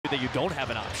that you don't have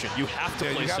an option. You have to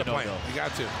play Sonogo. You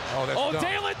got to. Oh, that's dumb.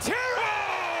 Dalen Terry!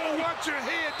 Oh, watch your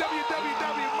head.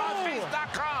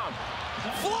 www.myface.com.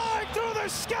 Flying through the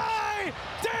sky,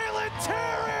 Dalen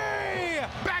Terry!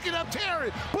 Back it up,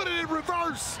 Terry. Put it in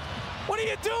reverse. What are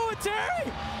you doing,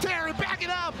 Terry? Terry, back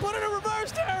it up. Put it in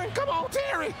reverse, Terry. Come on,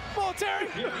 Terry. Come on, Terry.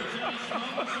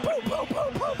 Boom, boom,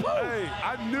 boom, boom, boom. Hey,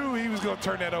 I knew he was going to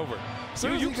turn that over.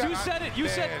 So you said it. You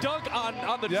said dunk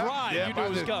on the drive. You knew it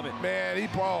was coming. Man, he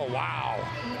ball. Wow.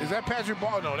 Is that Patrick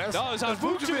Ball? No, that's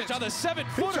Vukcevic on the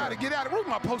 7-footer. He's trying to get out of it. Where's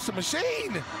my posted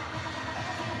machine?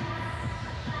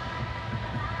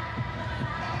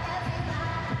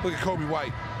 Look at Kobe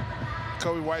White.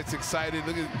 Kobe White's excited.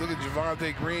 Look at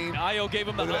Javonte Green. Ayo gave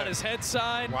him the on his head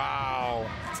sign. Wow.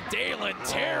 It's Dalen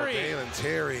Terry. Dalen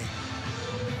Terry.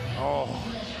 Oh,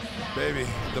 baby.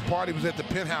 The party was at the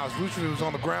penthouse. Vukcevic was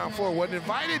on the ground floor. Wasn't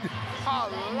invited. Oh,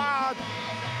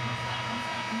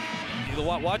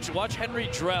 Lord. Watch Henri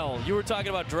Drell. You were talking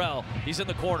about Drell. He's in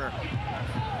the corner.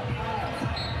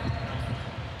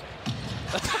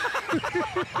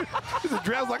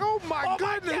 Drell's like, oh my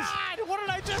goodness. My God, what did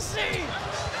I just see?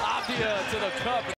 Avdia to the cup.